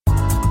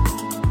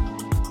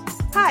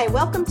Hi,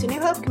 welcome to New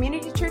Hope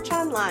Community Church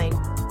Online.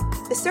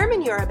 The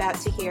sermon you're about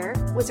to hear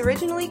was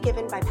originally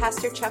given by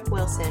Pastor Chuck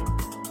Wilson.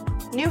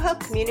 New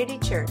Hope Community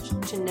Church,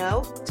 to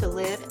know, to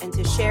live, and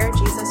to share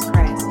Jesus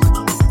Christ.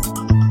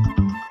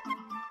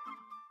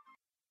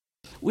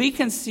 We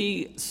can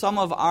see some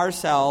of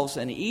ourselves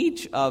in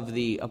each of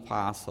the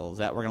apostles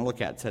that we're going to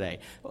look at today.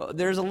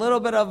 There's a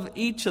little bit of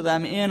each of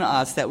them in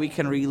us that we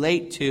can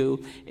relate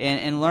to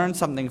and learn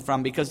something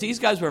from, because these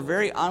guys were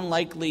very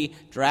unlikely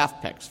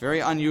draft picks,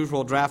 very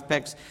unusual draft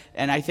picks,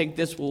 and I think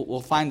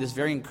we'll find this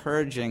very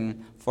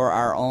encouraging for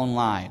our own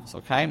lives,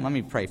 okay? Let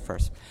me pray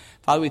first.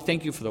 Father, we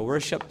thank you for the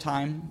worship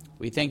time.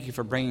 We thank you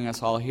for bringing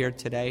us all here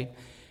today.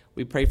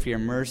 We pray for your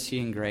mercy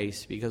and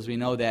grace, because we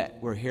know that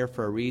we're here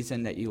for a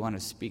reason, that you want to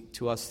speak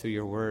to us through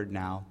your word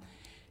now.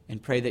 And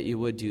pray that you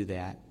would do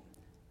that.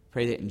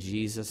 Pray that in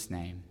Jesus'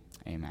 name.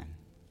 Amen.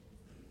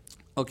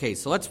 Okay,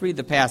 so let's read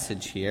the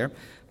passage here.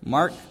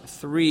 Mark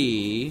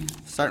 3,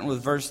 starting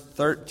with verse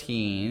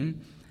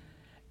 13.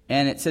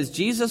 And it says,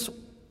 Jesus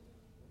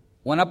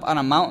went up on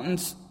a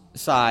mountainside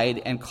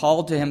and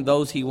called to him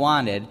those he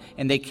wanted,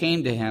 and they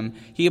came to him.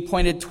 He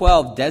appointed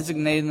 12,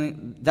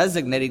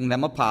 designating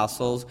them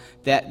apostles,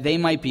 that they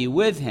might be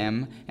with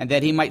him, and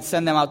that he might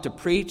send them out to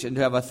preach and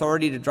to have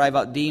authority to drive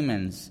out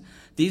demons.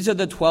 These are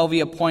the 12 he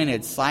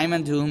appointed: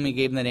 Simon, to whom he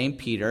gave the name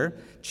Peter;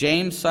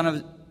 James, son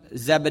of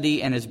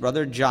Zebedee, and his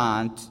brother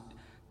John.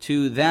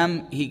 To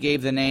them he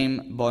gave the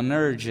name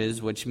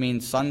Boanerges, which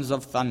means sons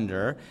of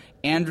thunder;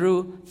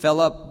 Andrew,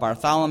 Philip,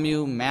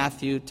 Bartholomew,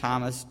 Matthew,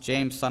 Thomas,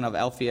 James, son of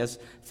Alphaeus,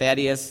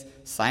 Thaddeus,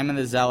 Simon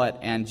the Zealot,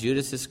 and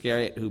Judas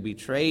Iscariot, who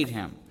betrayed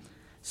him.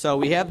 So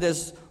we have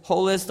this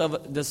whole list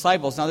of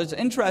disciples. Now, it's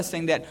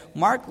interesting that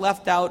Mark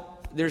left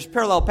out, there's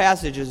parallel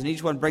passages, and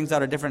each one brings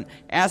out a different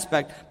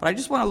aspect, but I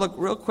just want to look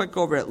real quick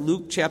over at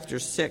Luke chapter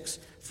 6,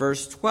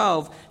 verse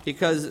 12,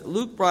 because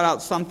Luke brought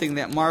out something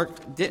that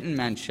Mark didn't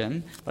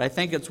mention, but I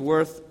think it's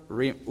worth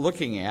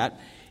looking at,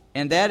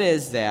 and that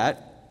is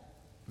that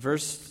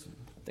verse,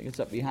 I think it's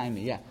up behind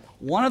me, yeah.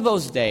 One of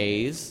those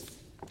days,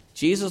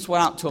 Jesus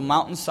went out to a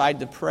mountainside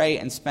to pray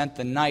and spent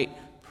the night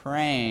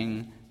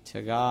praying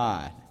to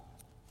God.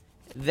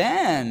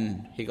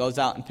 Then he goes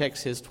out and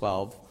picks his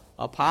 12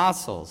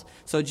 apostles.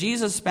 So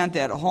Jesus spent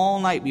that whole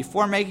night,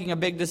 before making a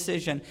big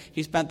decision,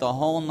 he spent the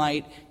whole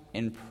night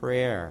in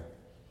prayer.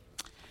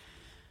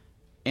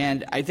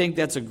 And I think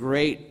that's a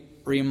great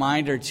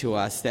reminder to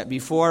us that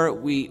before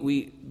we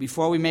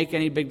make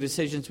any big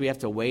decisions, we have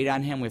to wait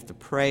on him, we have to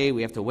pray,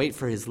 we have to wait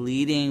for his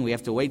leading, we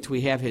have to wait till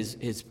we have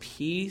his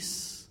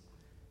peace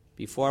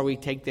before we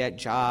take that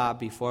job,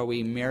 before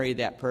we marry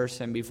that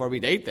person, before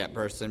we date that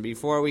person,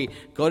 before we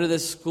go to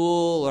this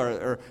school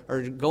or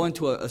go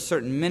into a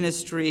certain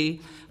ministry.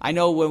 I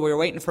know when we were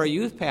waiting for a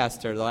youth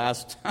pastor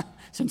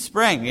since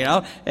spring,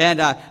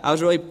 and I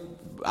was really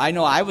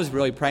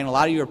praying. A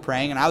lot of you were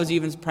praying, and I was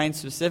even praying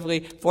specifically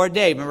for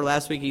Dave. Remember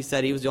last week he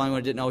said he was the only one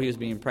who didn't know he was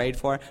being prayed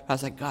for? I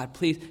was like, God,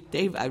 please,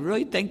 Dave, I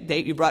really think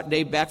you brought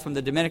Dave back from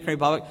the Dominican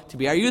Republic to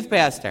be our youth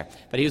pastor.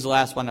 But he was the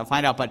last one to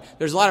find out. But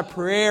there's a lot of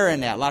prayer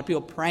in that, a lot of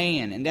people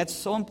praying. And that's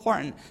so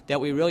important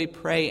that we really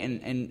pray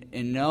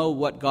and know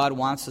what God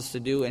wants us to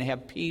do and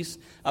have peace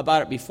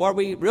about it before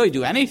we really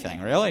do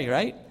anything, really,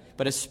 right?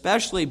 But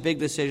especially big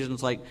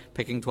decisions like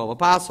picking 12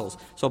 apostles.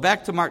 So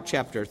back to Mark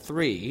chapter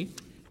 3.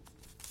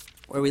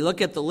 Where we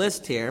look at the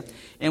list here,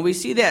 and we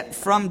see that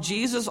from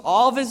Jesus,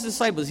 all of his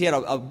disciples, he had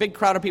a big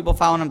crowd of people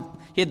following him.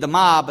 He had the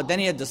mob, but then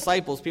he had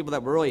disciples, people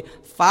that were really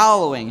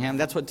following him.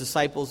 That's what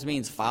disciples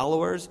means,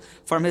 followers.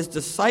 From his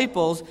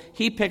disciples,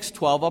 he picks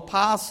 12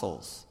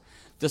 apostles.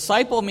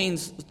 Disciple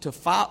means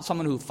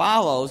someone who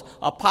follows.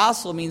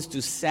 Apostle means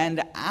to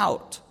send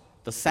out,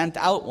 the sent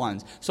out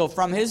ones. So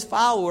from his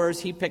followers,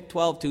 he picked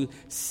 12 to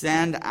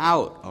send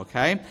out,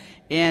 okay?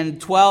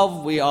 And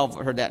 12, we all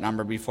heard that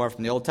number before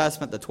from the Old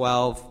Testament, the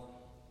 12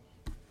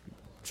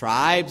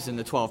 tribes and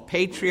the 12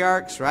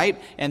 patriarchs, right?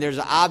 And there's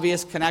an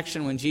obvious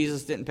connection when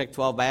Jesus didn't pick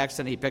 12 by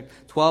accident. He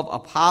picked 12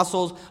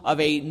 apostles of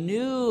a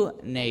new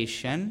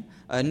nation,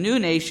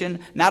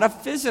 not a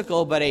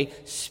physical, but a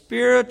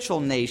spiritual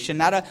nation,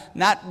 not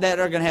that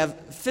are going to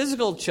have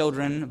physical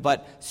children,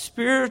 but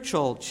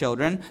spiritual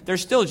children. They're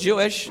still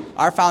Jewish.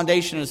 Our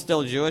foundation is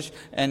still Jewish,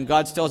 and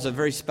God still has a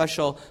very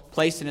special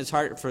place in his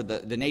heart for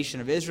the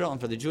nation of Israel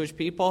and for the Jewish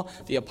people.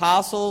 The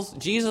apostles,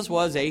 Jesus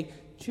was a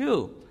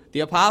Jew. The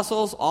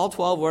apostles, all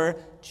 12 were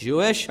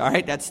Jewish, all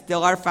right? That's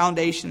still our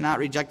foundation, not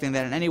rejecting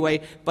that in any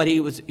way. But he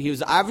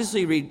was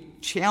obviously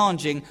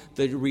challenging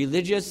the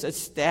religious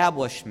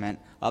establishment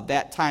of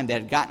that time that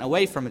had gotten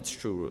away from its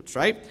true roots,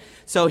 right?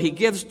 So he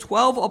gives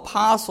 12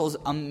 apostles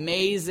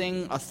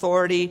amazing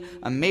authority,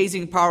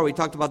 amazing power. We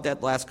talked about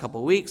that the last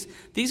couple of weeks.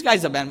 These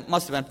guys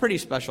must have been pretty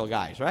special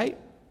guys, right?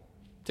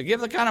 To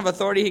give the kind of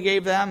authority he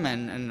gave them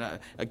and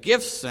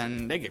gifts,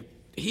 and they could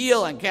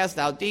heal and cast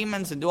out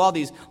demons and do all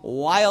these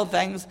wild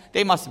things.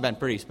 They must have been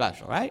pretty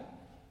special, right?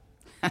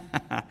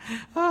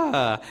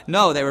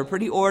 No, they were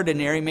pretty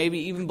ordinary, maybe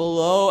even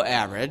below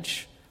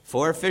average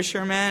 4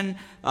 fishermen,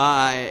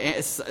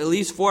 at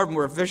least 4 of them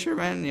were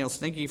fishermen,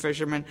 sneaky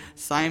fishermen.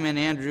 Simon,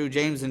 Andrew,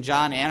 James, and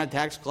John, and a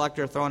tax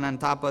collector thrown on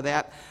top of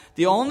that.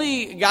 The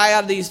only guy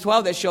out of these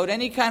 12 that showed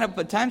any kind of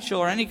potential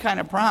or any kind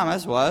of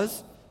promise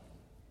was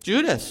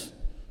Judas.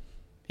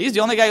 He's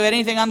the only guy who had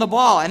anything on the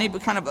ball. Any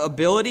kind of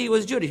ability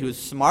was Judas. He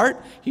was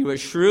smart. He was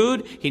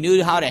shrewd. He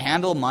knew how to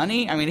handle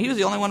money. He was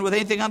the only one with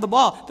anything on the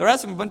ball. The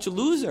rest of them were a bunch of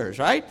losers,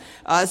 right?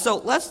 So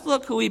let's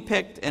look who he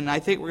picked, and I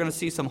think we're going to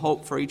see some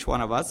hope for each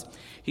one of us.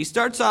 He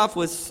starts off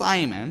with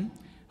Simon,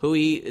 who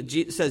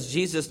says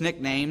Jesus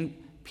nicknamed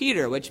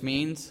Peter, which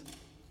means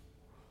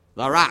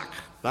the rock,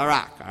 all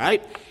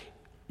right?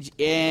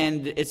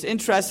 And it's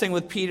interesting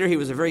with Peter, he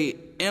was a very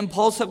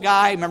impulsive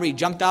guy. Remember, he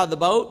jumped out of the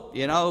boat,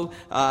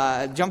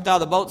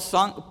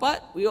 sunk.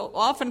 But we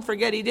often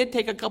forget he did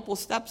take a couple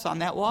steps on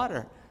that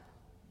water.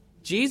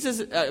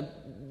 Jesus,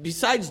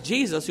 besides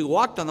Jesus, who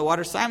walked on the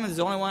water, Simon is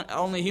the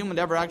only human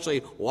to ever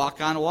actually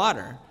walk on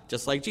water,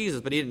 just like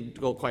Jesus. But he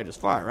didn't go quite as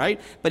far, right?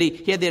 But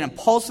he had that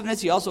impulsiveness.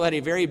 He also had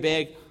a very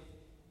big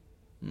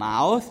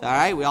mouth, all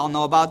right? We all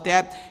know about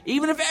that.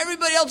 Even if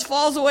everybody else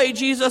falls away,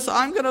 Jesus,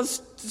 I'm going to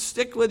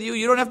stick with you.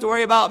 You don't have to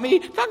worry about me.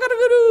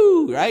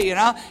 Right?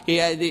 He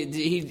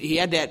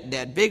had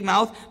that big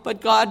mouth, but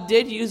God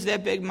did use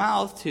that big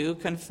mouth to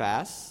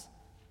confess,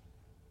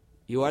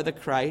 you are the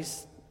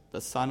Christ,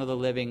 the Son of the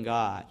living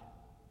God.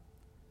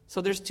 So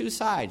there's 2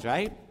 sides,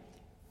 right?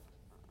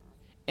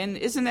 And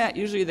isn't that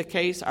usually the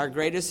case? Our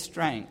greatest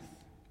strength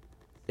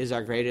is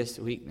our greatest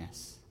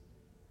weakness.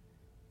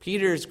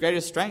 Peter's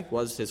greatest strength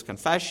was his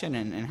confession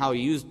and how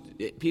he used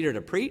Peter to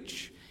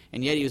preach,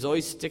 and yet he was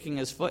always sticking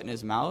his foot in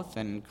his mouth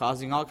and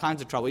causing all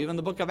kinds of trouble. Even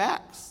the book of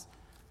Acts,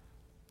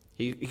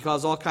 he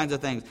caused all kinds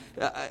of things.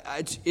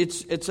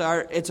 It's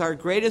our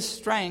greatest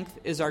strength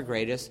is our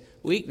greatest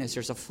weakness.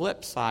 There's a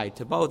flip side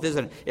to both,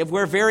 isn't it? If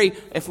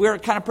we're a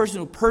kind of person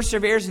who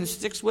perseveres and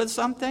sticks with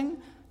something,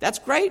 that's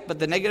great. But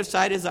the negative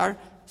side is our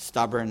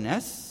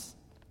stubbornness.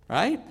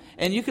 Right?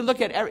 And you can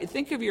look at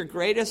think of your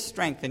greatest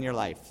strength in your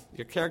life,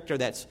 your character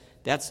that's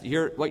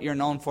what you're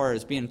known for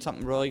as being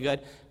something really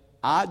good.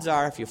 Odds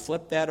are, if you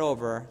flip that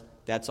over,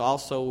 that's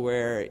also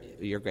where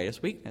your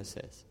greatest weakness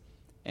is.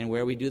 And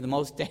where we do the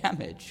most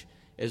damage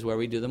is where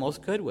we do the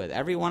most good with.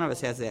 Every one of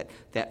us has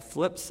that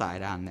flip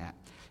side on that.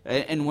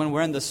 And when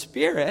we're in the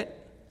Spirit,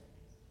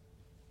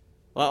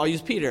 well, I'll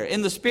use Peter.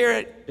 In the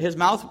Spirit, his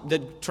mouth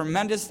did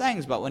tremendous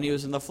things, but when he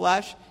was in the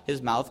flesh,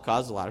 his mouth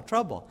caused a lot of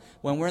trouble.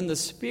 When we're in the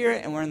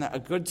Spirit and we're in a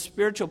good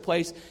spiritual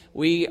place,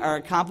 we are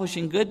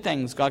accomplishing good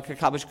things. God can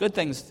accomplish good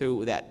things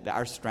through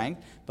our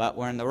strength, but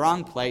we're in the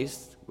wrong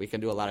place, we can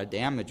do a lot of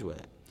damage with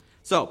it.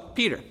 So,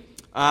 Peter,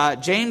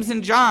 James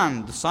and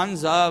John, the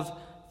sons of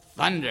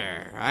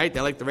thunder, right?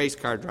 They're like the race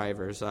car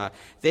drivers.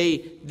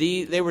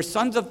 They were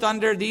sons of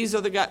thunder. These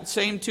are the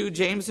same 2,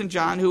 James and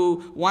John,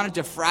 who wanted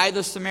to fry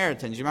the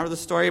Samaritans. You remember the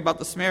story about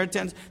the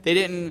Samaritans? They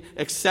didn't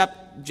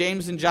accept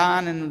James and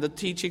John and the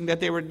teaching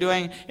that they were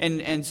doing,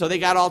 and so they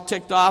got all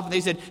ticked off, and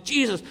they said,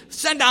 Jesus,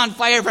 send down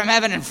fire from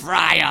heaven and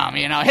fry them,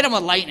 hit them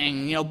with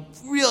lightning,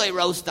 really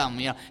roast them,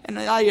 And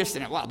all you're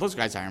saying, wow, those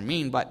guys aren't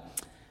mean, but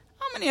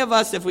how many of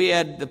us, if we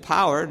had the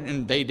power,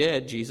 and they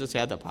did, Jesus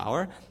had the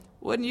power,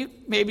 wouldn't you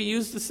maybe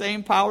use the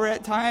same power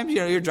at times?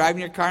 You're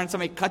driving your car and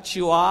somebody cuts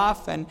you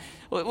off, and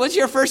what's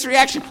your first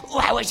reaction? Oh,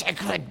 I wish I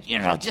could,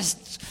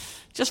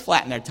 just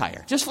flatten their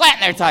tire. Just flatten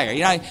their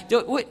tire.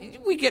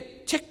 We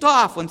get ticked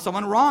off when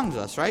someone wrongs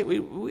us, right? We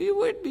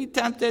would be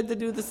tempted to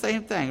do the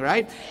same thing,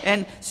 right?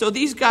 And so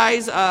these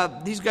guys are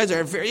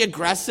very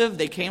aggressive.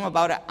 They came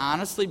about it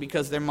honestly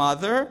because their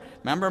mother,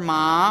 remember,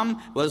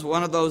 mom was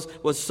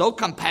was so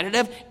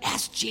competitive.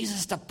 Ask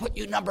Jesus to put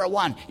you number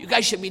 1. You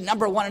guys should be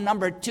number 1 and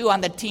number 2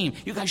 on the team.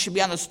 You guys should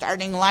be on the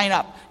starting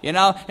lineup,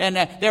 And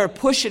they were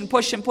pushing.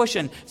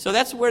 So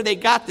that's where they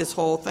got this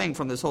whole thing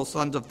from, this whole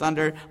Sons of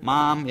Thunder,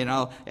 mom,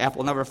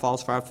 apple never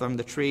falls far from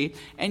the tree.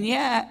 And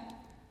yet,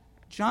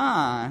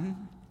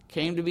 John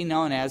came to be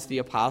known as the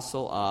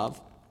apostle of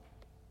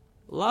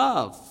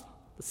love.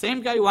 The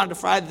same guy who wanted to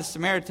fry the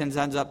Samaritans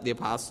ends up the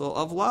apostle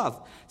of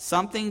love.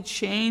 Something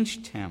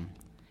changed him.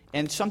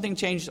 And something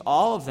changed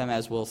all of them,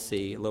 as we'll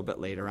see a little bit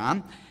later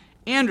on.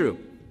 Andrew.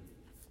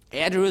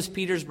 Andrew is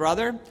Peter's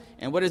brother.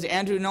 And what is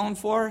Andrew known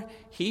for?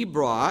 He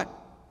brought...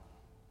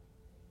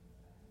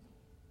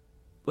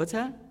 What's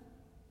that?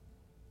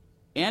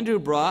 Andrew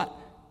brought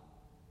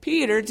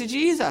Peter to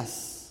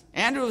Jesus.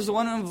 Andrew was the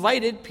one who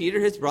invited Peter,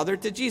 his brother,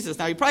 to Jesus.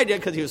 Now, he probably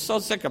did because he was so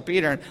sick of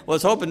Peter and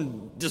was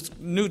hoping this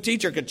new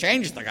teacher could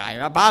change the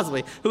guy.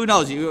 Possibly. Who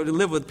knows? You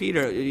live with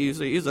Peter.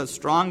 He's a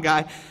strong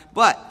guy.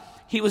 But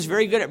he was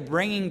very good at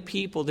bringing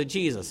people to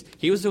Jesus.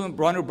 He was the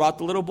one who brought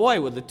the little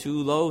boy with the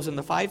 2 loaves and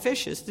the 5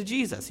 fishes to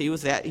Jesus. He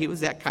was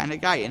that kind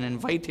of guy, an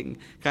inviting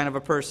kind of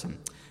a person.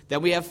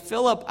 Then we have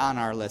Philip on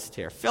our list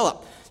here.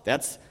 Philip.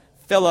 That's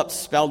Philip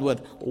spelled with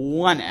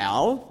 1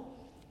 L.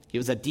 He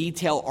was a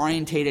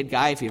detail-orientated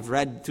guy. If you've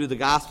read through the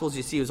Gospels,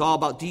 you see he was all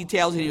about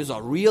details, and he was a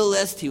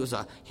realist. He was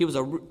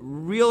a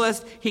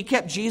realist. He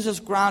kept Jesus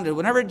grounded.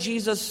 Whenever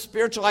Jesus'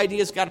 spiritual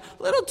ideas got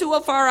a little too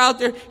far out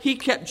there, he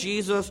kept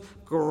Jesus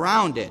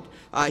grounded.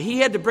 He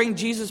had to bring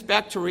Jesus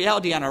back to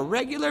reality on a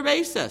regular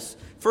basis.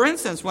 For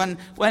instance,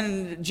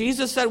 when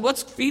Jesus said,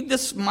 let's feed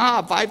this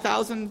mob,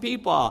 5,000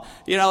 people,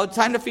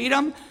 time to feed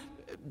them,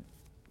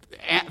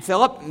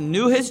 Philip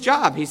knew his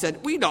job. He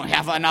said, we don't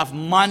have enough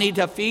money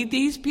to feed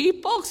these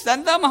people.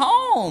 Send them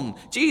home.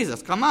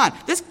 Jesus, come on.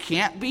 This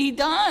can't be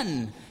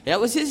done. That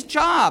was his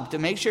job, to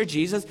make sure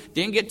Jesus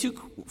didn't get too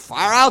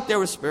far out there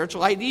with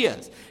spiritual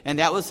ideas. And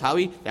that was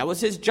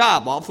his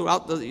job all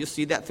throughout you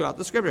see that throughout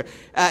the scripture.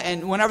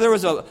 And whenever there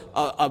was a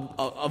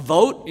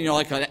vote,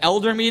 like an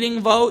elder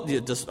meeting vote,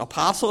 the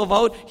apostle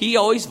vote, he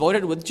always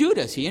voted with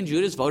Judas. He and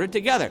Judas voted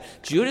together.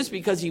 Judas,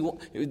 because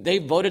they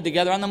voted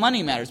together on the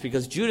money matters,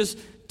 because Judas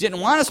didn't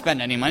want to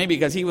spend any money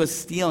because he was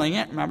stealing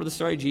it. Remember the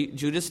story?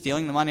 Judas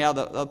stealing the money out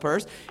of the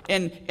purse.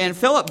 And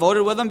Philip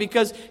voted with him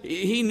because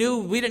he knew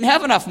we didn't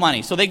have enough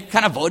money. So they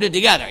kind of voted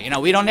together.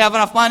 We don't have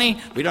enough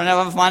money. We don't have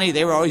enough money.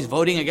 They were always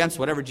voting against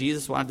whatever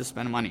Jesus wanted to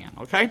spend money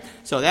on. Okay?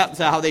 So that's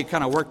how they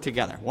kind of worked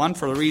together. One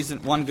for the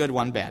reason, one good,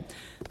 one bad.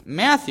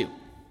 Matthew.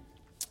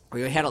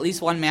 We had at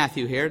least one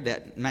Matthew here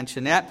that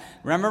mentioned that.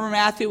 Remember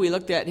Matthew? We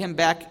looked at him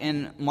back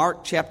in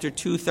Mark chapter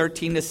 2,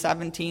 13 to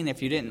 17.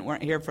 If you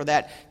weren't here for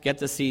that, get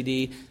the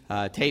CD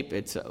tape.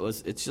 It's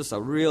just a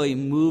really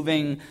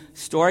moving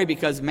story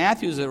because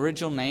Matthew's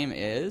original name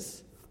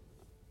is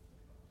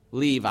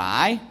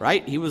Levi,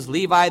 right? He was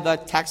Levi the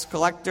tax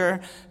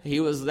collector.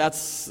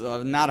 That's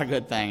not a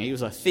good thing. He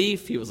was a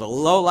thief. He was a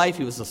lowlife.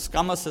 He was a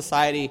scum of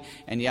society.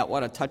 And yet,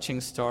 what a touching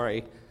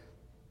story.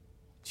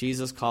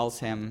 Jesus calls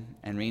him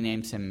and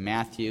renames him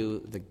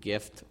Matthew, the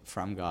gift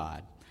from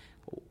God.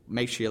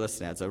 Make sure you listen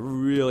to that. It's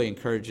really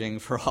encouraging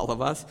for all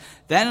of us.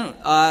 Then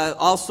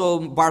also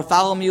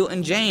Bartholomew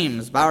and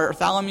James.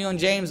 Bartholomew and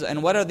James,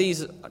 and what are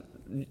these?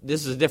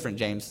 This is a different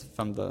James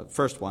from the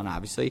first one,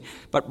 obviously.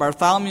 But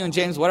Bartholomew and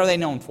James, what are they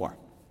known for?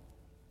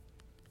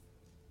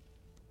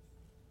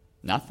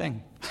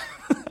 Nothing.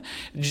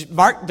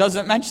 Mark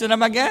doesn't mention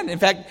them again. In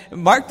fact,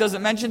 Mark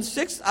doesn't mention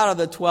 6 out of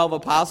the 12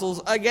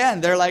 apostles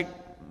again.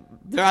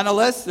 They're on a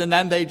list, and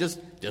then they just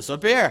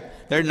disappear.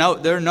 They're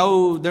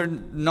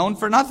known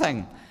for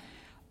nothing.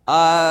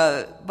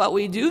 But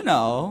we do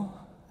know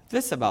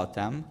this about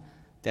them,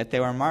 that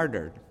they were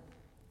martyred.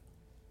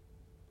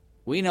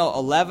 We know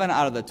 11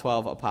 out of the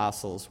 12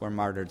 apostles were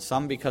martyred.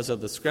 Some because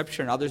of the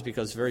scripture, and others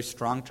because of very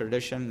strong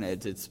tradition.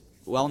 It's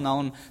well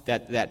known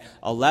that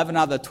 11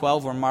 out of the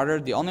 12 were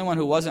martyred. The only one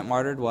who wasn't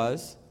martyred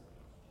was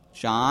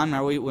John.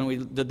 Remember when we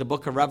did the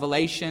book of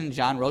Revelation?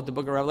 John wrote the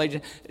book of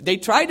Revelation. They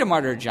tried to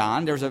martyr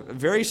John. There's a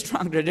very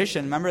strong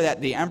tradition. Remember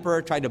that the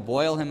emperor tried to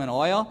boil him in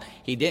oil?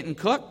 He didn't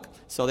cook,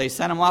 so they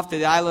sent him off to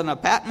the island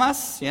of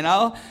Patmos,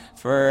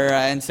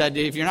 and said,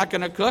 if you're not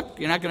going to cook,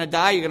 you're not going to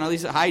die, you're going to at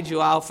least hide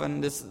you off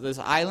on this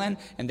island.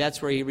 And that's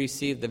where he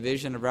received the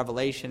vision of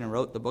Revelation and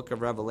wrote the book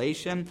of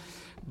Revelation.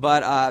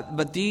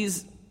 But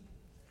these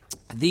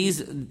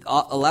 11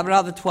 out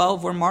of the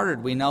 12 were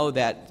martyred. We know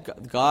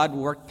that God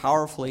worked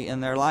powerfully in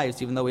their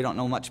lives, even though we don't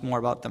know much more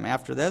about them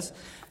after this.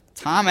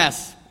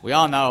 Thomas, we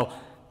all know,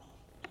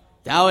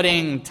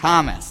 doubting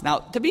Thomas. Now,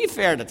 to be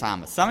fair to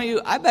Thomas, some of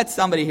you, I bet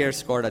somebody here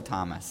scored a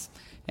Thomas,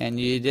 and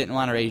you didn't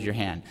want to raise your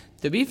hand.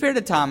 To be fair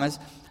to Thomas,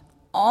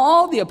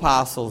 all the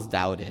apostles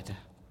doubted.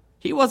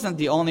 He wasn't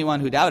the only one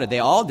who doubted. They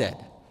all did.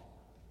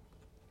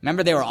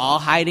 Remember, they were all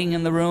hiding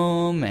in the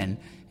room, and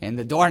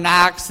the door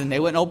knocks, and they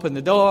wouldn't open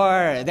the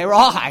door. They were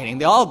all hiding.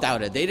 They all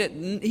doubted.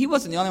 He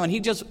wasn't the only one. He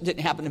just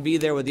didn't happen to be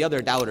there with the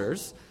other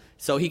doubters.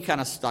 So he kind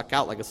of stuck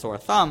out like a sore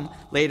thumb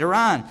later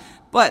on.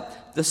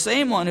 But the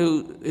same one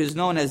who is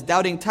known as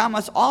Doubting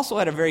Thomas also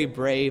had a very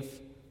brave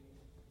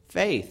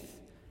faith.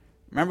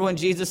 Remember when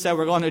Jesus said,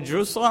 we're going to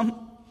Jerusalem?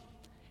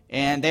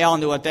 And they all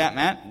knew what that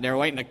meant. They were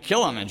waiting to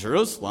kill him in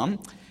Jerusalem.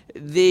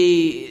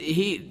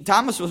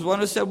 Thomas was one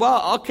who said,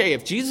 well, okay,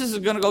 if Jesus is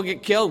going to go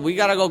get killed,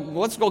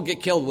 let's go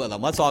get killed with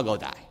him. Let's all go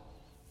die.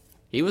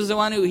 He was the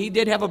one he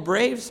did have a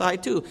brave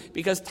side too,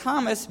 because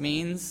Thomas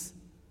means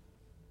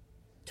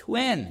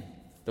twin.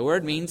 The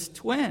word means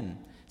twin.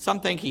 Some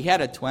think he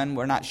had a twin.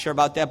 We're not sure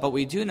about that, but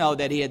we do know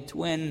that he had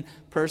twin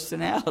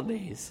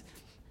personalities.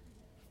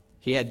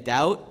 He had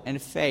doubt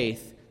and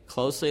faith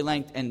closely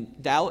linked,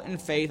 and doubt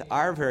and faith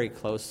are very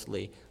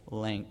closely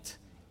linked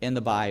in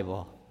the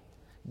Bible.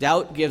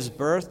 Doubt gives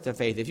birth to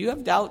faith. If you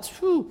have doubts,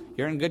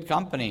 you're in good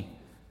company.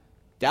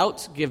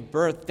 Doubts give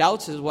birth.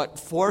 Doubts is what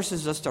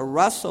forces us to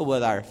wrestle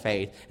with our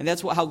faith. And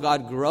that's how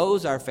God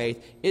grows our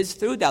faith, is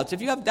through doubts.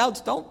 If you have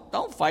doubts,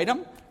 don't fight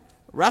them.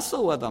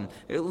 Wrestle with them.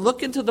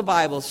 Look into the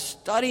Bible.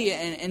 Study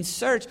and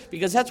search,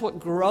 because that's what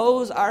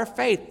grows our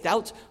faith.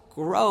 Doubts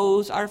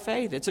grows our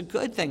faith. It's a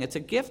good thing. It's a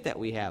gift that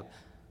we have.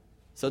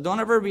 So don't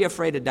ever be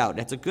afraid of doubt.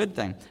 That's a good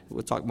thing.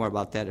 We'll talk more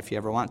about that if you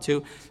ever want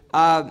to.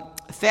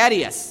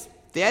 Thaddeus.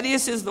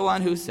 Thaddeus is the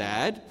one who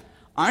said,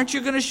 aren't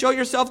you going to show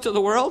yourself to the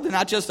world and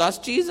not just us,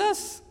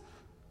 Jesus?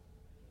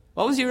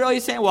 What was he really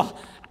saying? Well,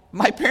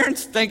 My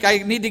parents think I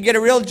need to get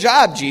a real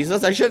job,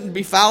 Jesus. I shouldn't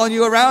be following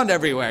you around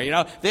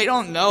everywhere, They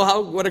don't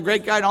know what a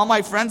great guy, and all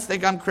my friends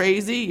think I'm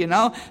crazy,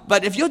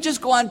 But if you'll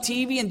just go on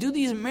TV and do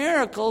these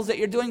miracles that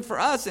you're doing for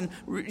us and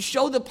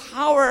show the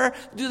power,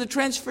 do the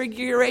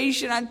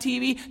transfiguration on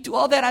TV, do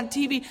all that on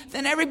TV,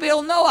 then everybody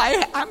will know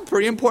I'm a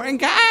pretty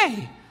important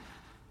guy.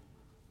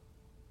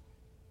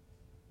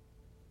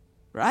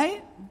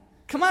 Right?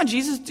 Come on,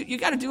 Jesus, you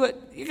got to do it.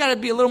 You got to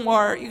be a little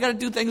more, you got to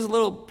do things a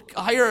little,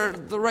 hire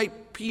the right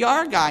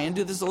PR guy and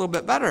do this a little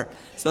bit better.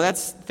 So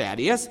that's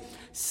Thaddeus.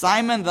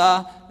 Simon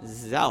the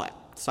Zealot.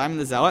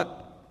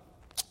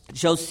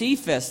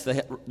 Josephus,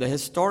 the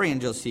historian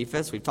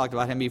Josephus, we've talked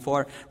about him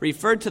before,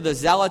 referred to the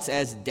Zealots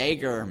as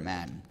dagger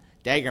men.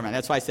 Dagger men.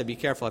 That's why I said be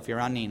careful if you're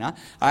on Nina.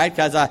 All right,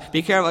 because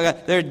be careful.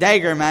 They're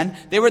dagger men.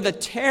 They were the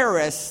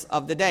terrorists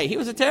of the day. He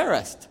was a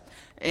terrorist.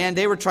 And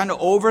they were trying to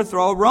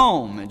overthrow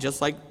Rome,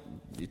 just like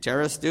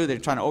terrorists do. They're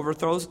trying to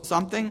overthrow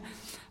something.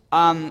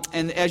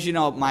 And as you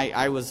know,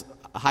 I was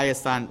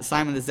highest on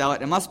Simon the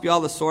Zealot. It must be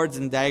all the swords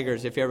and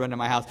daggers if you ever been to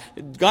my house.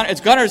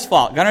 It's Gunner's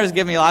fault. Gunner's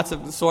given me lots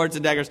of swords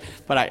and daggers,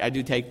 but I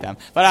do take them.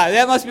 But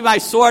that must be my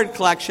sword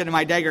collection and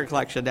my dagger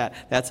collection.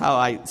 That's how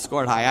I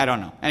scored high. I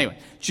don't know. Anyway,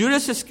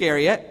 Judas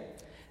Iscariot.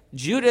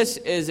 Judas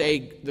is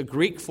the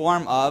Greek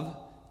form of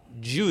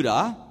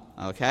Judah,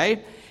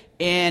 okay?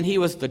 And he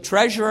was the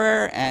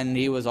treasurer, and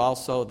he was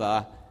also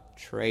the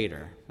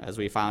traitor, as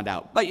we found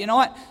out. But you know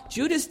what?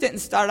 Judas didn't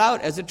start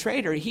out as a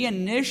traitor. He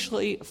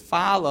initially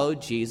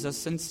followed Jesus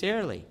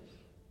sincerely.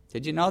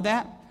 Did you know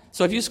that?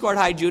 So if you scored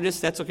high Judas,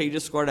 that's okay. You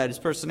just scored at his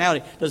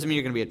personality. Doesn't mean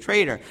you're going to be a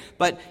traitor.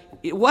 But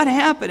what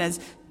happened is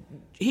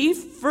he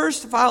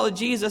first followed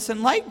Jesus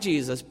and liked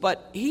Jesus,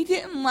 but he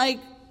didn't like,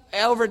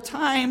 over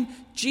time,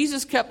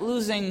 Jesus kept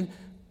losing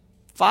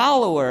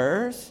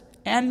followers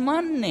and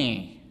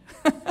money.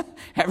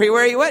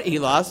 Everywhere he went, he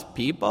lost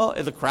people.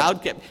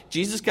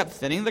 Jesus kept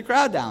thinning the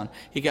crowd down.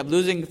 He kept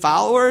losing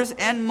followers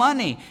and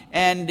money.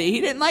 And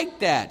he didn't like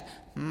that.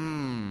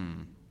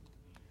 Kind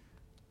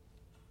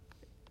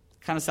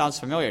of sounds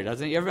familiar,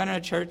 doesn't it? You ever been in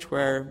a church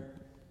where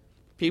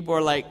people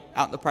are like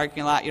out in the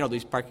parking lot,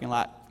 these parking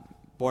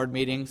lot board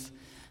meetings?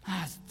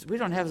 We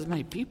don't have as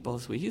many people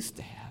as we used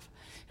to have.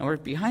 And we're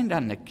behind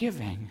on the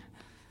giving.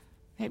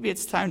 Maybe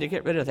it's time to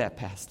get rid of that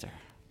pastor.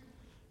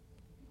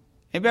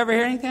 Anybody ever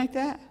hear anything like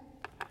that?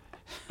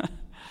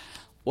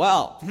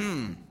 Well,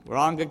 we're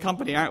all in good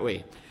company, aren't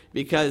we?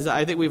 Because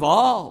I think we've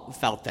all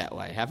felt that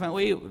way, haven't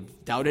we?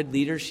 We've doubted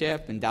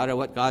leadership and doubted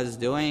what God is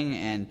doing,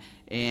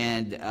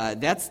 and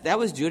that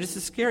was Judas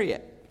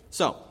Iscariot.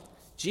 So,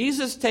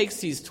 Jesus takes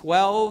these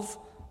 12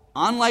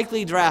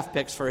 unlikely draft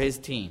picks for his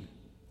team,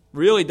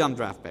 really dumb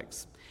draft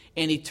picks,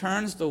 and he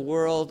turns the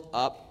world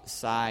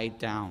upside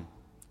down,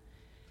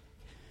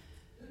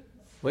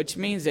 which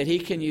means that he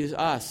can use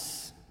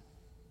us,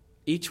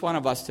 each one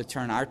of us, to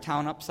turn our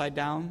town upside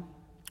down,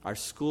 our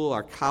school,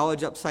 our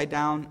college upside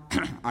down,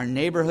 our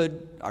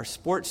neighborhood, our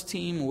sports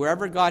team,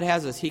 wherever God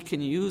has us, he can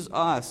use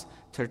us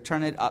to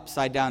turn it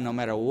upside down no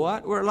matter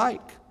what we're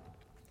like.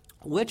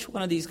 Which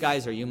one of these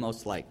guys are you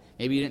most like?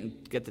 Maybe you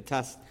didn't get the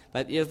test,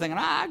 but you're thinking,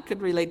 I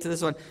could relate to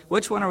this one.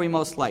 Which one are we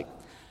most like?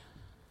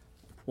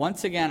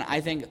 Once again,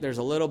 I think there's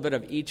a little bit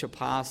of each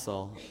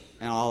apostle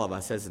in all of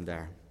us, isn't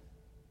there?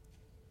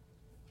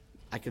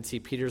 I could see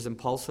Peter's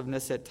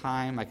impulsiveness at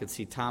times. I could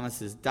see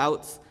Thomas's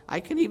doubts.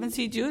 I could even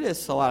see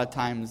Judas a lot of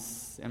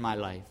times in my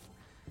life.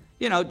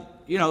 You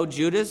know,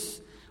 Judas,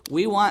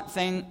 we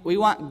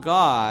want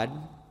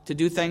God to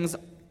do things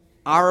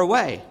our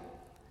way.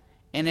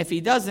 And if he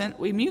doesn't,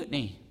 we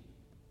mutiny.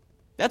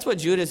 That's what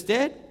Judas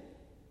did.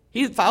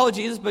 He followed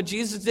Jesus, but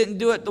Jesus didn't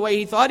do it the way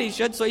he thought he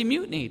should, so he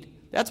mutinied.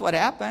 That's what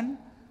happened.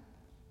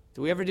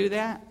 Do we ever do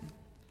that?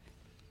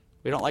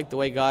 We don't like the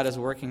way God is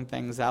working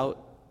things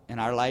out in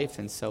our life,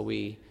 and so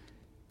we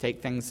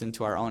take things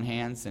into our own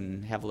hands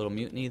and have a little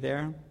mutiny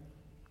there.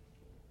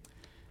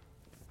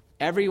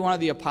 Every one of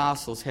the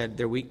apostles had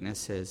their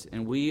weaknesses,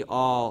 and we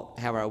all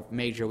have our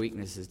major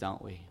weaknesses,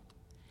 don't we?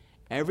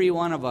 Every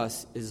one of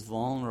us is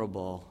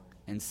vulnerable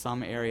in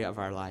some area of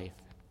our life.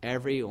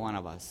 Every one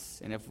of us.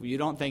 And if you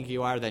don't think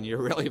you are, then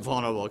you're really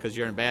vulnerable because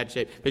you're in bad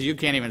shape, because you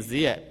can't even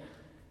see it.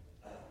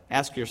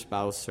 Ask your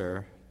spouse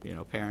or,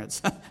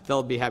 parents.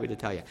 They'll be happy to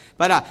tell you.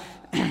 But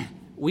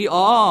we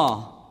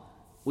all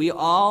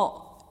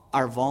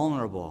are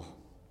vulnerable.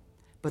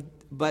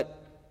 But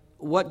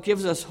what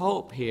gives us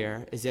hope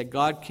here is that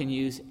God can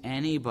use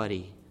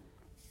anybody.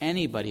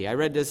 Anybody. I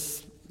read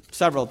this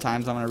several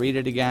times. I'm going to read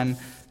it again.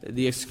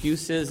 The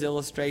excuses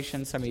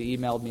illustration. Somebody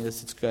emailed me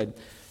this. It's good.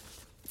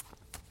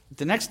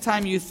 The next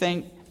time you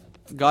think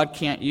God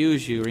can't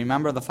use you,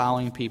 remember the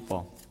following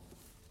people.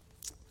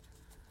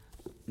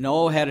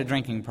 Noah had a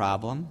drinking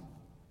problem.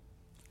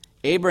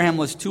 Abraham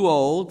was too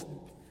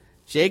old.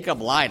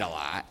 Jacob lied a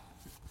lot.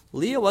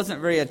 Leah wasn't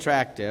very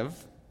attractive.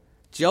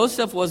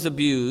 Joseph was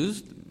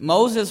abused.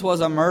 Moses was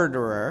a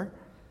murderer.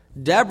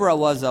 Deborah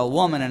was a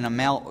woman in a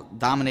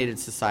male-dominated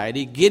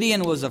society.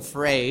 Gideon was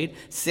afraid.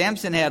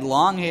 Samson had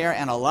long hair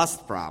and a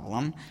lust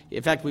problem.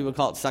 In fact, we would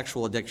call it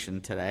sexual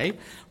addiction today.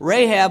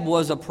 Rahab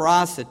was a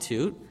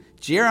prostitute.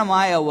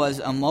 Jeremiah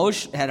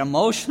had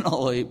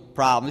emotional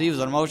problems. He was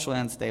an emotionally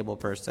unstable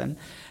person.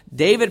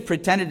 David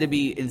pretended to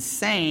be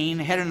insane,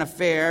 had an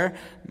affair,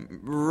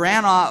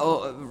 ran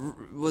off,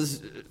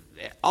 was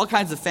all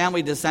kinds of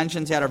family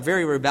dissensions, had a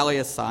very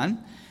rebellious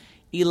son.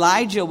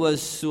 Elijah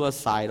was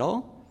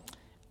suicidal.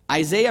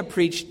 Isaiah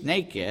preached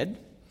naked.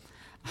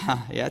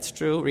 Yeah, it's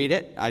true. Read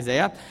it,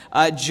 Isaiah.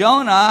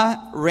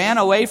 Jonah ran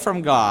away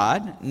from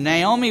God.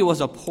 Naomi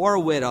was a poor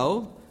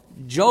widow.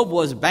 Job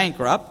was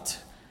bankrupt.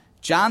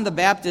 John the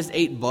Baptist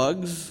ate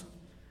bugs.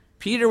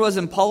 Peter was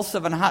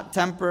impulsive and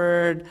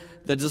hot-tempered.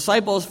 The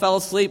disciples fell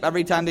asleep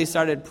every time they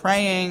started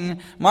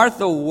praying.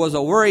 Martha was a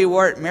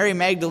worrywart. Mary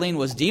Magdalene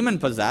was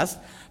demon-possessed.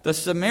 The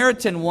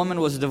Samaritan woman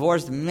was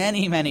divorced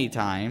many, many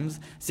times.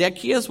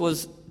 Zacchaeus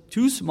was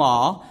too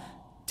small.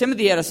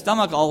 Timothy had a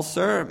stomach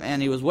ulcer,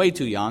 and he was way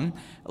too young.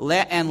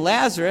 And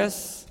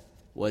Lazarus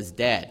was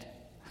dead.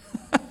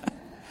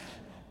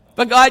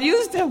 But God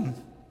used him.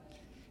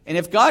 And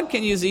if God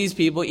can use these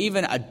people,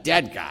 even a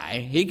dead guy,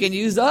 He can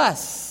use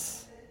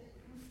us.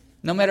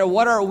 No matter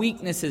what our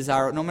weaknesses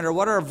are, no matter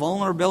what our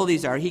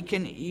vulnerabilities are, He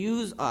can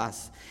use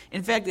us.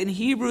 In fact, in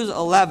Hebrews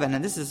 11,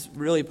 and this is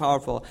really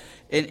powerful,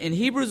 in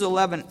Hebrews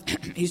 11,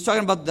 he's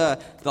talking about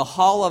the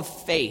hall of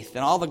faith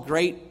and all the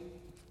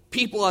great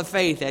people of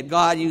faith that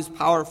God used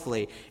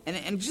powerfully.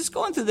 And just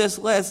going through this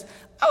list,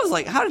 I was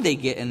like, how did they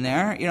get in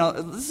there?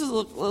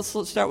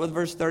 Let's start with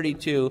verse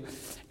 32.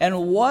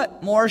 And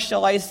what more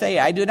shall I say?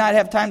 I do not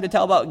have time to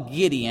tell about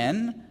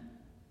Gideon.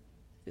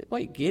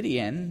 Wait,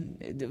 Gideon?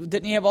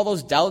 Didn't he have all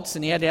those doubts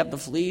and he had to have the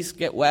fleece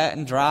get wet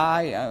and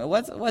dry?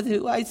 Who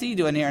is he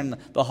doing here in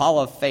the hall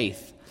of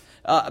faith?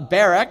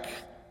 Barak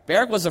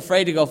was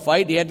afraid to go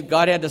fight.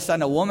 God had to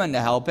send a woman to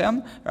help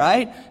him,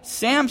 right?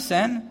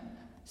 Samson,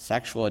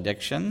 sexual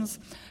addictions.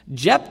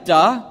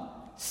 Jephthah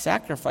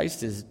sacrificed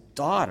his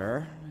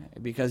daughter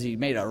because he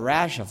made a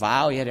rash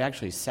vow. He had to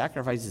actually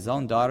sacrifice his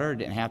own daughter.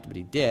 Didn't have to, but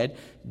he did.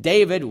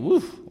 David,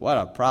 what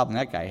a problem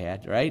that guy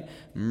had, right?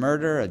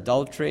 Murder,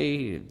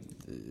 adultery,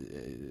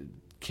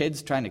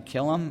 kids trying to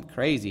kill him,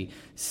 crazy.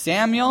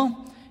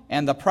 Samuel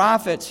and the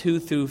prophets who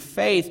through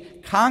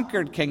faith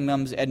conquered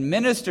kingdoms,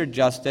 administered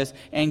justice,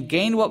 and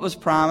gained what was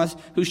promised,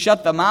 who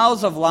shut the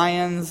mouths of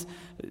lions.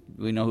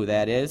 We know who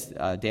that is,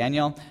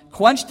 Daniel.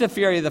 Quenched the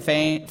fury of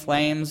the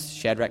flames,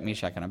 Shadrach,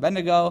 Meshach, and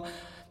Abednego,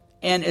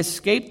 and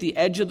escaped the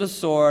edge of the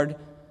sword.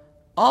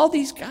 All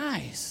these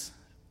guys.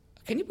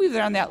 Can you believe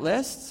they're on that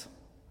list?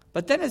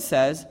 But then it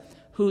says,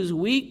 whose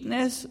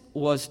weakness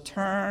was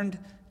turned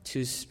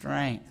to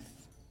strength,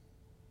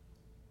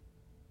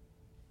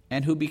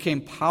 and who became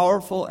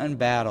powerful in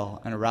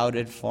battle and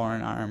routed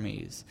foreign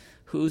armies.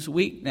 Whose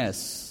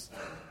weakness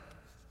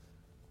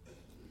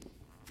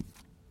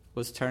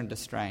was turned to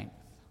strength.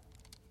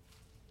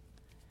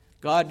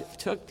 God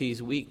took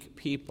these weak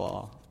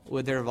people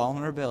with their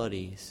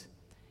vulnerabilities,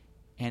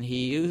 and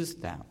He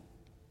used them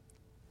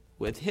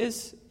with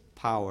His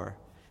power,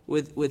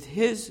 with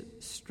His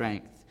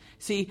strength.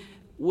 See,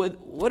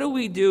 what do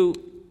we do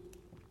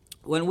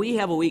when we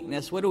have a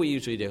weakness? What do we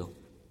usually do?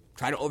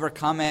 Try to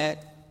overcome it,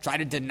 try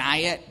to deny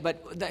it.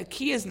 But the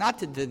key is not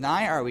to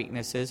deny our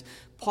weaknesses.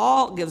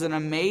 Paul gives an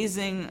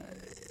amazing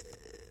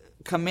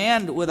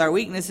command with our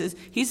weaknesses.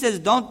 He says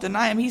don't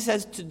deny them. He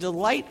says to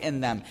delight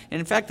in them. And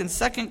in fact, in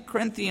 2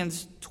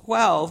 Corinthians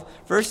 12,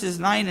 verses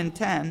 9 and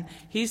 10,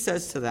 he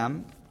says to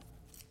them,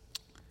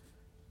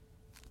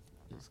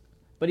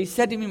 but he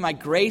said to me, my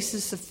grace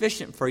is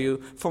sufficient for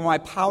you, for my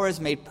power is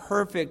made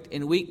perfect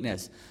in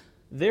weakness.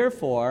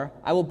 Therefore,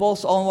 I will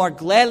boast all the more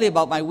gladly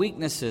about my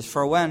weaknesses,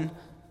 I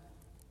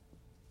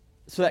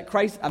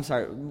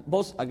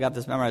got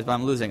this memorized, but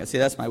I'm losing it. See,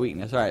 that's my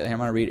weakness. All right, I'm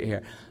going to read it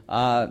here.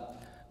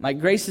 My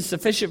grace is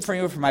sufficient for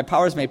you, for my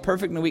power is made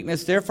perfect in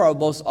weakness. Therefore, I will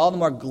boast all the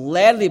more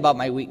gladly about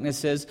my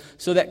weaknesses,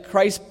 so that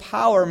Christ's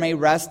power may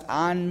rest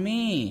on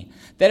me.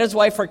 That is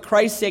why, for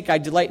Christ's sake, I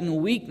delight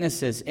in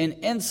weaknesses, in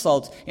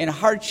insults, in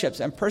hardships,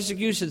 and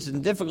persecutions,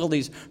 and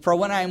difficulties. For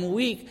when I am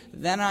weak,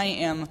 then I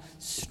am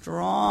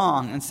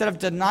strong. Instead of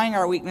denying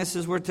our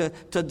weaknesses, we're to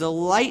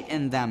delight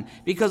in them.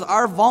 Because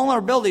our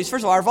vulnerabilities,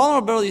 first of all, our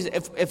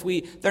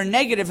vulnerabilities, they're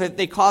negative if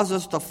they cause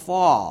us to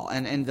fall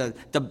and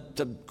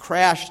to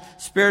crash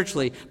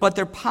spiritually. But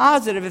they're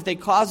positive if they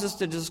cause us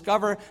to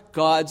discover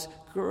God's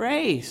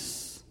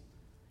grace.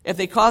 If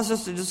they cause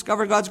us to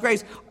discover God's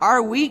grace,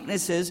 our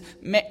weaknesses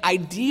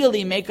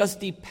ideally make us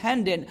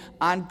dependent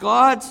on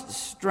God's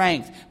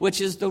strength,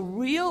 which is the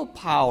real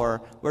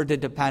power we're to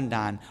depend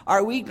on.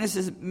 Our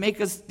weaknesses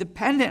make us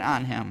dependent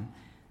on Him.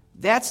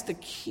 That's the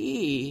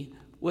key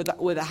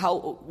with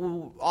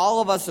how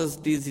all of us as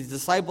these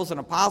disciples and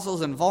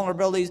apostles and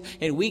vulnerabilities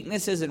and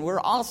weaknesses, and we're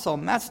all so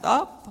messed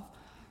up.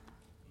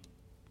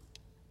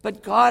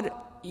 But God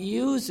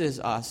uses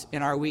us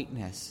in our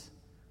weakness.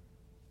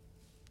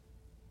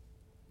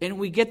 And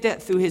we get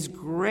that through His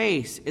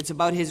grace. It's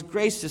about His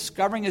grace,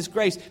 discovering His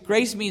grace.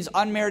 Grace means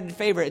unmerited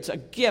favor. It's a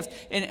gift.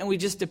 And we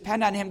just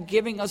depend on Him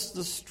giving us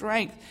the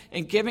strength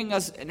and giving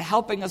us and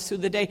helping us through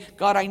the day.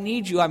 God, I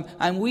need you.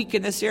 I'm weak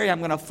in this area. I'm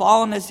going to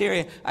fall in this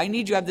area. I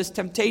need you. I have this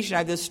temptation. I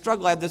have this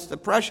struggle. I have this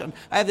depression.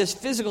 I have this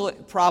physical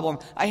problem.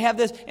 I have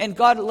this. And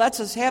God lets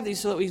us have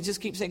these so that we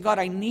just keep saying, God,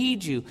 I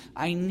need you.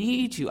 I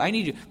need you. I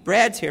need you.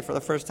 Brad's here for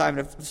the first time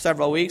in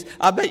several weeks.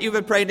 I bet you've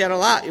been praying that a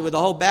lot with the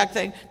whole back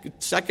thing,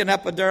 second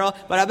epidural.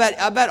 But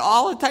I bet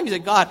all the time you say,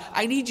 God,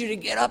 I need you to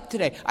get up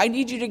today. I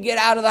need you to get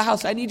out of the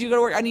house. I need you to go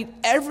to work. I need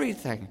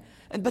everything.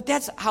 But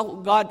that's how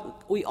God,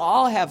 we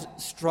all have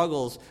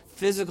struggles,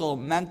 physical,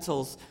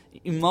 mental,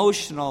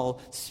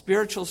 emotional,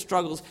 spiritual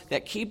struggles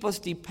that keep us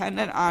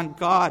dependent on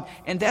God.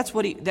 And that's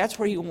where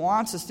He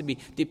wants us to be,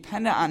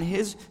 dependent on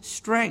His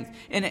strength.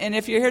 And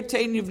if you're here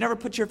today and you've never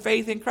put your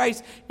faith in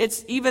Christ,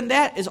 even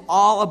that is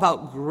all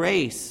about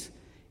grace.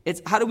 It's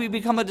how do we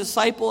become a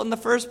disciple in the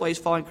first place,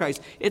 following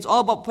Christ? It's all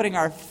about putting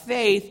our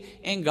faith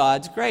in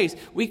God's grace.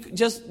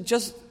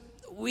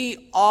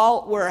 We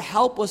all were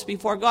helpless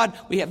before God.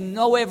 We have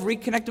no way of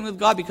reconnecting with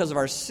God because of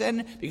our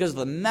sin, because of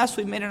the mess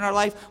we made in our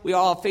life. We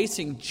are all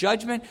facing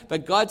judgment,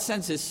 but God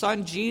sends His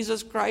Son,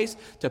 Jesus Christ,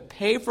 to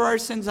pay for our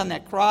sins on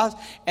that cross,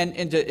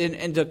 and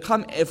to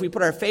come, if we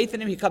put our faith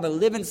in Him, He come and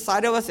live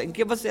inside of us and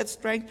give us that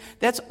strength.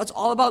 It's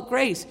all about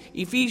grace.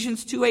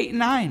 Ephesians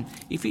 2:8-9.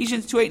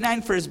 Ephesians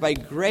 2:8-9, for it is by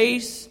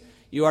grace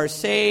you are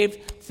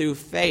saved through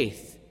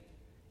faith.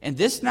 And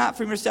this not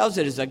from yourselves,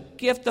 it is a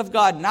gift of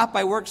God, not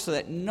by works, so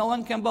that no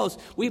one can boast.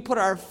 We put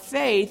our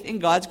faith in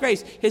God's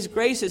grace. His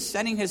grace is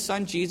sending His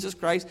Son, Jesus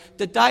Christ,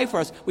 to die for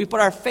us. We put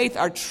our faith,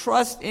 our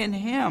trust in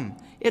Him.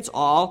 It's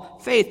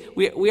all faith.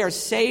 We are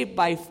saved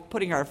by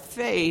putting our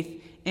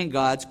faith in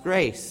God's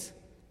grace.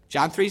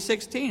 John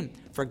 3:16,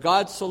 for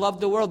God so loved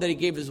the world that He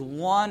gave His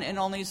one and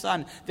only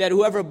Son, that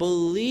whoever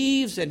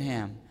believes in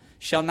Him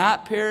shall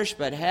not perish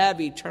but have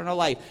eternal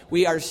life.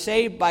 We are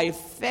saved by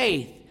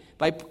faith.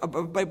 By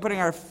putting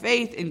our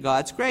faith in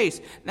God's grace.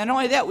 Not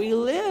only that, we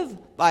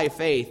live by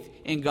faith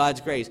in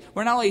God's grace.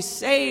 We're not only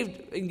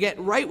saved and get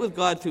right with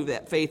God through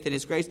that faith in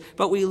His grace,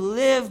 but we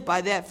live by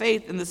that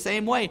faith in the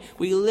same way.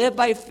 We live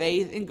by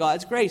faith in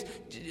God's grace.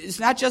 It's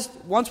not just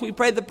once we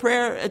pray the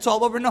prayer, it's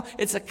all over. No,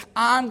 it's an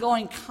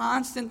ongoing,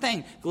 constant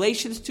thing.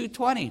 Galatians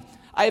 2:20.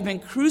 I have been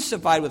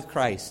crucified with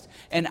Christ,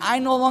 and I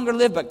no longer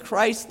live, but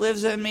Christ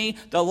lives in me.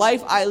 The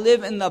life I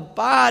live in the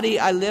body,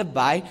 I live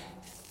by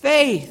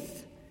faith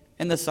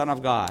in the Son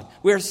of God.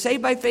 We are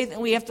saved by faith,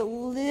 and we have to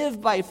live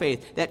by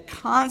faith. That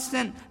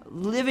constant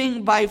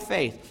living by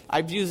faith.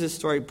 I've used this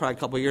story probably a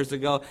couple of years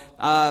ago.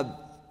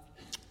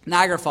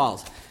 Niagara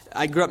Falls.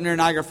 I grew up near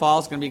Niagara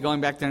Falls. Going to be going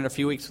back there in a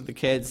few weeks with the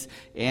kids.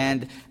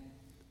 And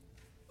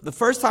the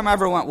first time I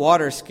ever went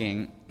water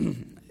skiing,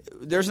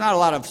 there's not a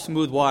lot of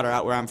smooth water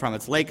out where I'm from.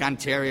 It's Lake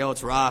Ontario.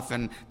 It's rough.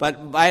 But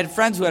I had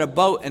friends who had a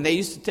boat, and they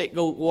used to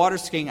go water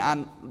skiing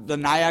on the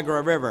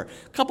Niagara River,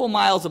 a couple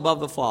miles above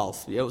the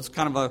falls. It was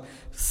kind of a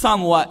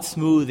somewhat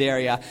smooth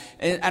area.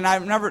 And I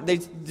remember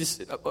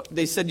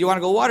they said, you want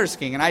to go water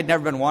skiing? And I'd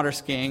never been water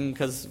skiing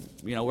because,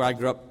 where I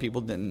grew up,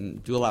 people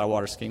didn't do a lot of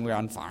water skiing. We were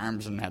on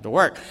farms and had to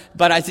work.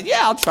 But I said, yeah,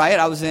 I'll try it.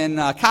 I was in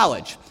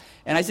college.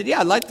 And I said, yeah,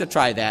 I'd like to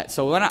try that.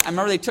 So I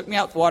remember they took me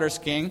out water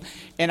skiing,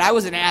 and I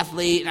was an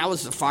athlete, and I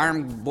was a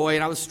farm boy,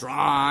 and I was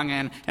strong.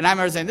 And I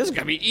remember saying, this is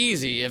going to be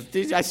easy.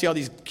 I see all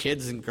these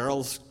kids and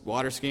girls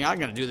water skiing, I'm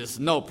going to do this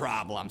no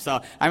problem. So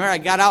I remember I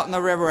got out in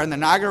the river, in the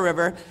Niagara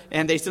River,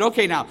 and they said,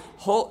 okay, now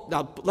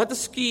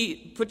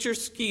put your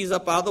skis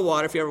up out of the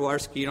water. If you ever water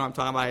ski, I'm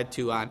talking about, I had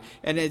two on.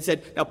 And it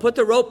said, now put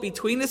the rope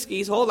between the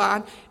skis, hold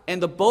on,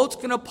 and the boat's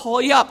going to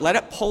pull you up. Let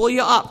it pull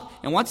you up.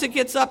 And once it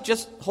gets up,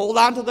 just hold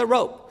on to the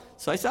rope.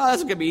 So I said,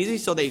 that's going to be easy.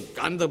 So they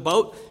gun the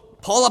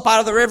boat, pull up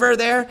out of the river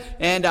there,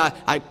 and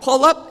I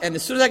pull up, and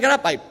as soon as I got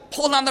up, I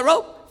pulled on the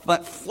rope,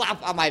 but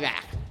flop on my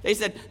back. They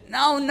said,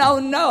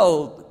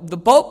 no. The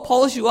boat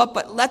pulls you up,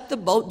 but let the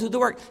boat do the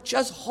work.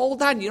 Just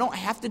hold on. You don't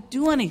have to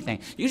do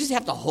anything. You just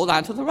have to hold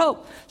on to the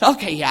rope. So,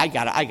 okay, yeah, I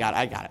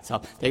got it.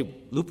 So they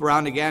loop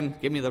around again,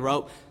 give me the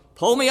rope,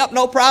 pull me up,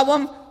 no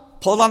problem.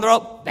 Pulled on the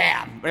rope,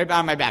 bam, right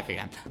on my back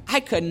again. I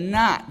could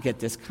not get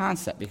this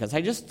concept because I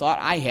just thought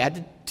I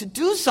had to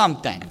do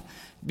something.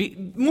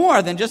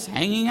 More than just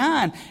hanging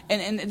on.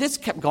 And this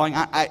kept going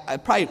on. I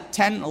probably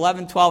 10,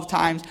 11, 12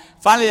 times.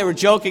 Finally, they were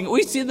joking.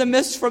 We see the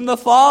mist from the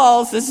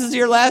falls. This is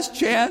your last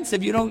chance.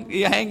 If you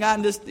hang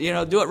on, just, do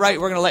it right.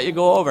 We're going to let you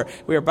go over.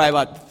 We were probably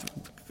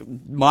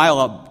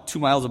about 2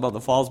 miles above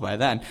the falls by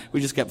then.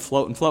 We just kept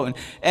floating.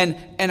 And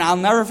I'll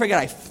never forget,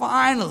 I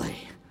finally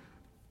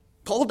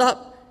pulled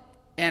up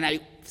and I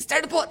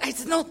started to pull it. I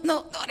said, no.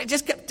 And I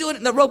just kept doing it.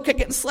 And the rope kept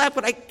getting slapped,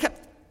 but I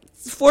kept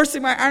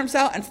forcing my arms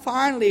out. And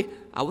finally,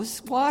 I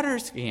was water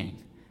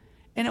skiing.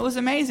 And it was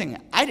amazing.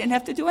 I didn't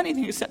have to do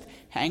anything except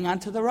hang on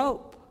to the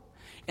rope.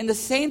 And the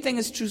same thing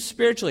is true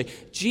spiritually.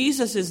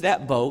 Jesus is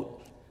that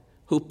boat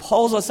who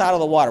pulls us out of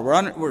the water.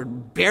 We're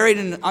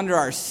buried under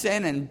our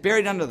sin and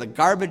buried under the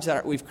garbage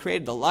that we've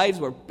created, the lives.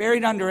 We're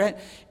buried under it.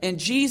 And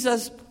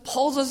Jesus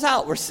pulls us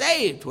out. We're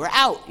saved. We're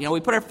out. We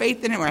put our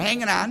faith in Him. We're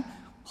hanging on.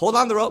 Hold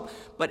on to the rope.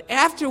 But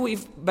after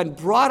we've been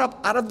brought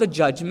up out of the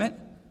judgment,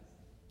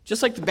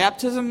 just like the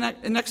baptism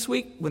next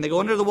week, when they go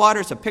under the water,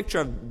 it's a picture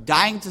of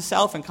dying to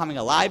self and coming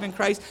alive in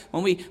Christ.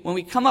 When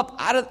we come up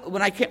out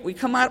of we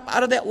come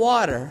out of that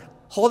water,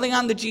 holding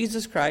on to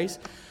Jesus Christ,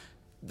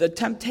 the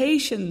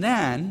temptation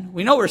then,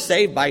 we know we're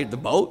saved by the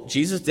boat.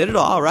 Jesus did it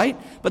all, right?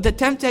 But the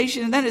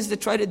temptation then is to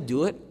try to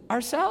do it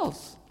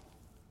ourselves.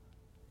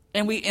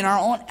 And we, in our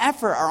own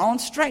effort, our own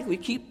strength, we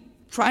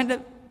keep trying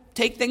to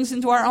take things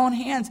into our own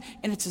hands.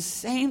 And it's the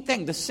same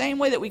thing. The same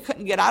way that we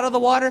couldn't get out of the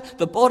water,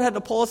 the boat had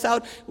to pull us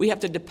out, we have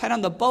to depend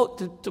on the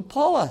boat to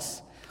pull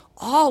us.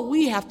 All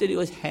we have to do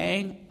is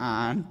hang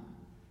on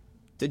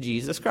to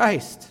Jesus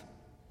Christ.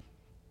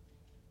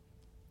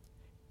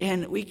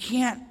 And we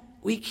can't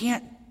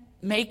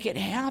make it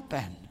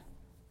happen.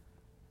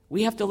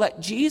 We have to let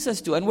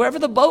Jesus do it. And wherever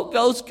the boat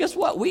goes, guess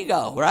what? We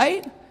go,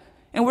 right?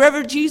 And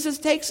wherever Jesus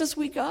takes us,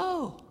 we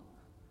go.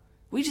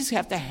 We just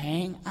have to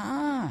hang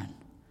on.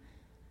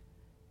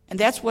 And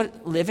that's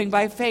what living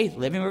by faith,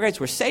 living by grace.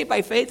 We're saved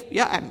by faith.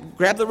 Yeah, I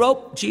grab the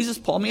rope. Jesus,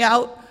 pull me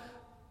out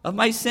of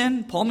my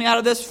sin. Pull me out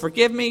of this.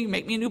 Forgive me.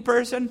 Make me a new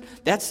person.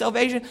 That's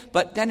salvation.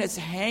 But then it's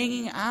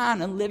hanging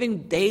on and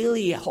living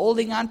daily,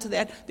 holding on to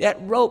that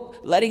rope,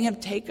 letting Him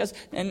take us.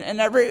 And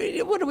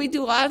what do we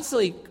do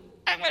honestly?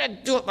 I'm going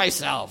to do it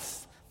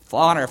myself.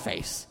 Fall on our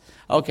face.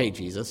 Okay,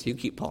 Jesus, you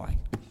keep pulling.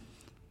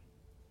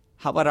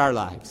 How about our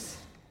lives?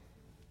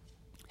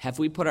 Have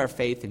we put our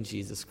faith in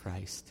Jesus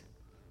Christ?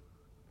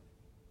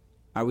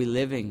 Are we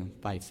living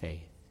by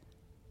faith?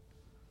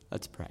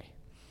 Let's pray.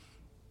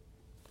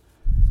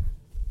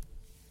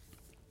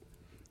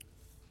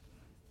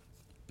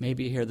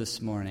 Maybe you're here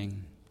this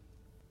morning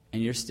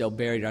and you're still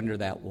buried under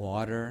that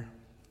water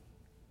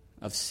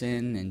of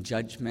sin and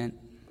judgment,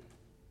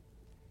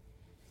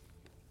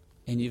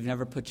 and you've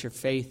never put your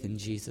faith in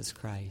Jesus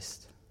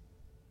Christ.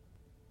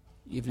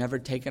 You've never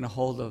taken a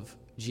hold of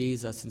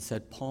Jesus and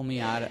said, pull me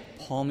out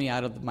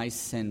of my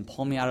sin,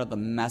 pull me out of the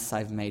mess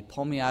I've made,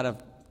 pull me out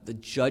of the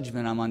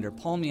judgment I'm under,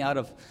 pull me out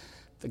of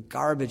the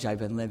garbage I've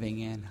been living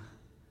in.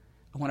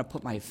 I want to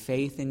put my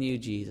faith in you,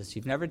 Jesus.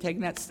 You've never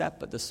taken that step,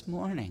 but this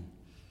morning,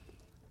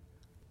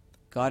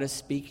 God is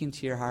speaking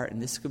to your heart,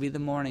 and this could be the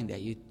morning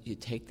that you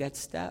take that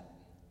step.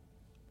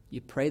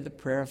 You pray the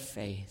prayer of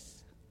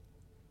faith,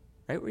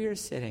 right where you're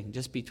sitting,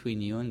 just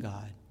between you and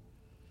God.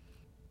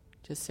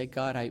 Just say,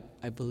 God,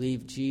 I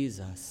believe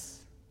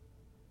Jesus,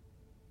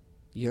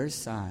 your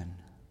Son,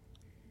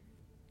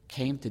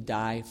 came to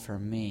die for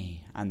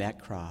me on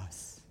that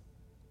cross.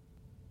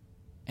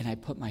 And I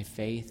put my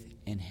faith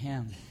in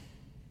Him.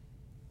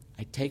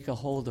 I take a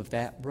hold of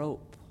that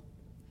rope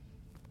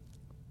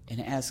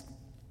and ask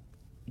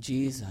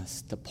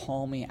Jesus to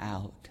pull me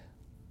out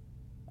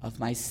of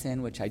my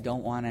sin, which I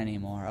don't want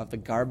anymore, of the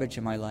garbage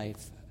in my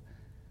life,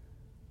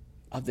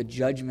 of the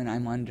judgment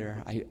I'm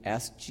under. I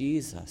ask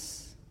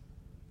Jesus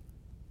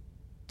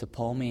to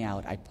pull me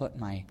out. I put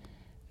my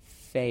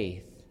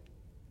faith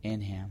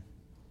in Him.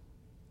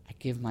 I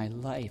give my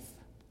life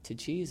to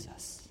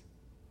Jesus.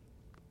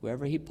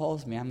 Wherever He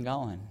pulls me, I'm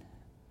going.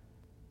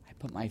 I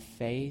put my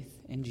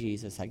faith in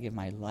Jesus. I give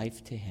my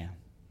life to Him.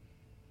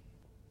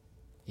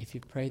 If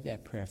you prayed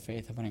that prayer of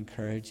faith, I want to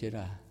encourage you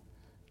to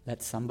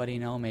let somebody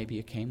know. Maybe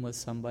you came with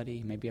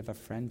somebody. Maybe you have a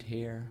friend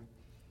here.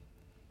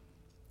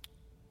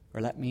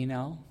 Or let me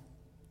know.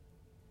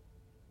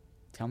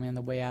 Tell me on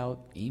the way out.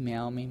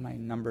 Email me. My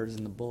number's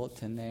in the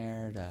bulletin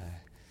there. To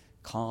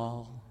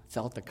call.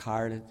 Fill out the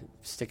card.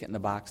 Stick it in the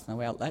box on the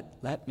way out.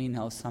 Let me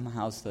know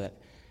somehow so that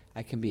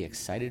I can be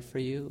excited for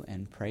you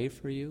and pray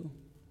for you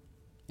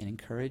and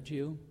encourage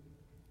you.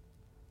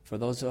 For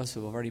those of us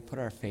who have already put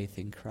our faith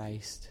in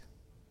Christ,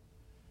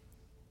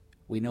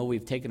 we know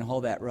we've taken a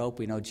hold of that rope.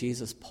 We know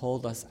Jesus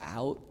pulled us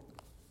out.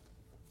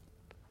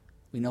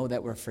 We know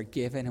that we're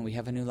forgiven and we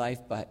have a new life,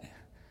 but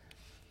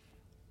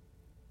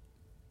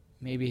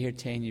maybe here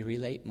today you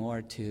relate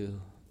more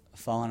to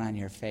falling on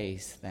your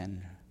face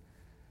than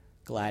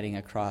gliding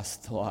across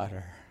the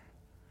water.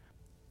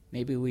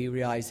 Maybe we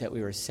realize that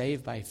we were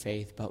saved by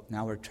faith, but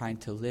now we're trying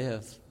to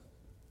live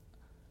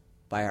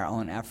by our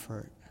own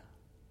effort.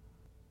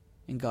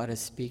 And God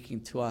is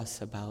speaking to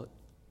us about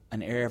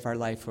an area of our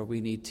life where we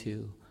need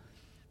to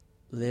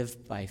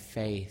live by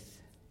faith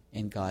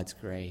in God's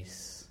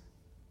grace.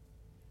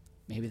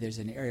 Maybe there's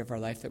an area of our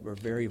life that we're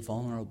very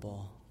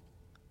vulnerable.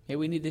 Maybe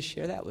we need to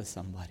share that with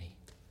somebody.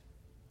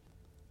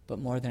 But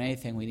more than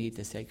anything, we need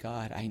to say,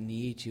 God, I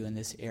need you in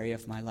this area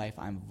of my life.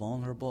 I'm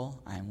vulnerable.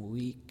 I'm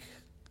weak.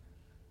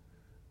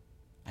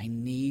 I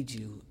need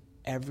you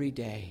every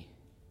day,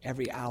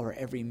 every hour,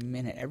 every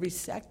minute, every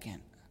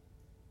second.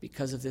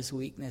 Because of this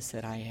weakness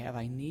that I have,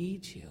 I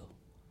need you.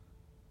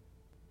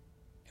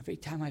 Every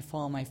time I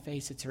fall on my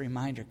face, it's a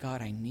reminder,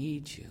 God, I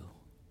need you.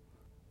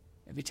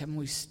 Every time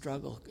we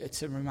struggle,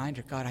 it's a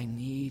reminder, God, I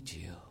need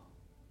you.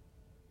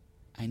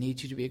 I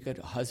need you to be a good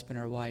husband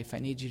or wife. I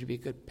need you to be a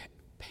good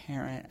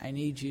parent. I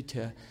need you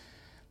to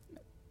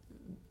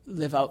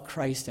live out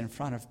Christ in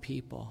front of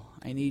people.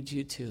 I need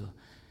you to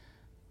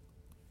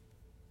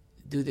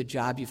do the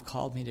job you've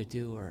called me to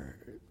do, or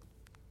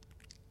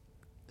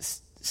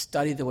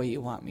study the way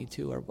you want me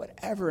to, or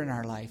whatever in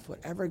our life,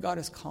 whatever God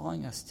is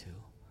calling us to.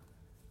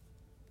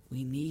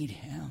 We need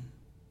him.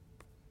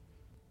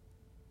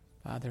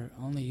 Father,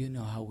 only you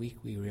know how weak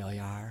we really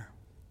are.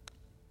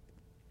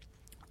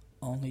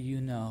 Only you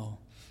know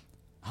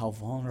how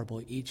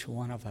vulnerable each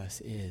one of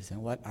us is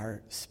and what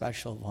our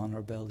special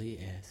vulnerability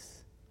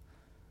is.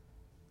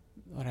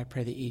 Lord, I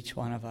pray that each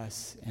one of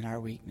us in our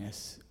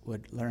weakness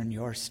would learn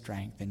your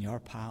strength and your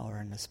power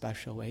in a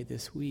special way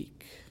this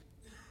week,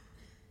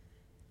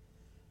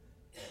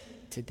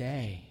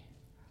 today.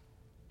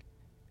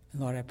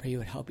 Lord, I pray you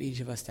would help each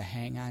of us to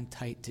hang on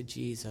tight to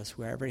Jesus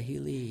wherever he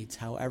leads,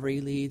 however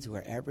he leads,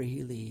 wherever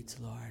he leads,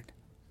 Lord.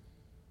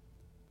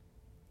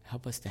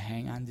 Help us to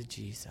hang on to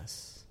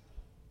Jesus.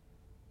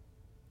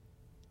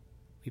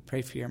 We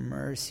pray for your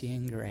mercy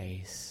and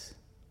grace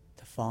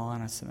to fall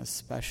on us in a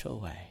special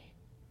way.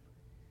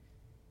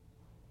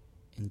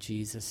 In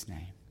Jesus'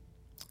 name,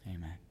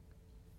 amen.